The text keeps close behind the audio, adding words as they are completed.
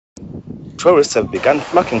tourists have begun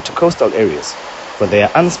flocking to coastal areas for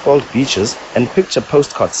their unspoiled beaches and picture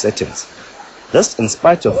postcard settings. This in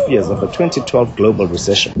spite of fears of a 2012 global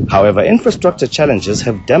recession. However, infrastructure challenges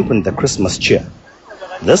have dampened the Christmas cheer.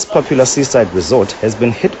 This popular seaside resort has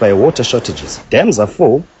been hit by water shortages. Dams are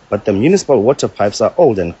full, but the municipal water pipes are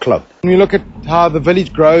old and clogged. When we look at how the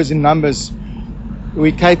village grows in numbers,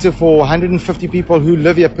 we cater for 150 people who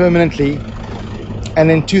live here permanently, and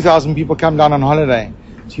then 2,000 people come down on holiday.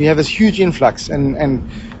 So you have this huge influx, and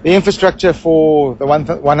the infrastructure for the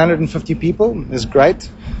 150 people is great.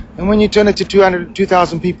 And when you turn it to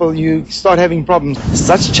 2,000 people, you start having problems.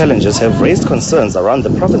 Such challenges have raised concerns around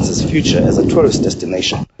the province's future as a tourist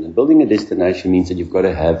destination. Building a destination means that you've got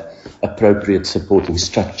to have appropriate supporting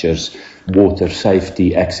structures, water,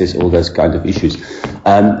 safety, access, all those kind of issues.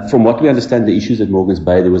 From what we understand, the issues at Morgan's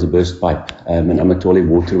Bay, there was a burst pipe, and Amatole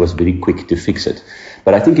Water was very quick to fix it.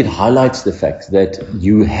 But I think it highlights the fact that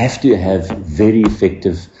you have to have very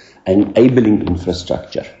effective enabling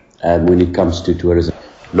infrastructure when it comes to tourism.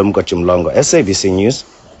 Lumko Chumlongo, SABC News,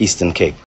 Eastern Cape.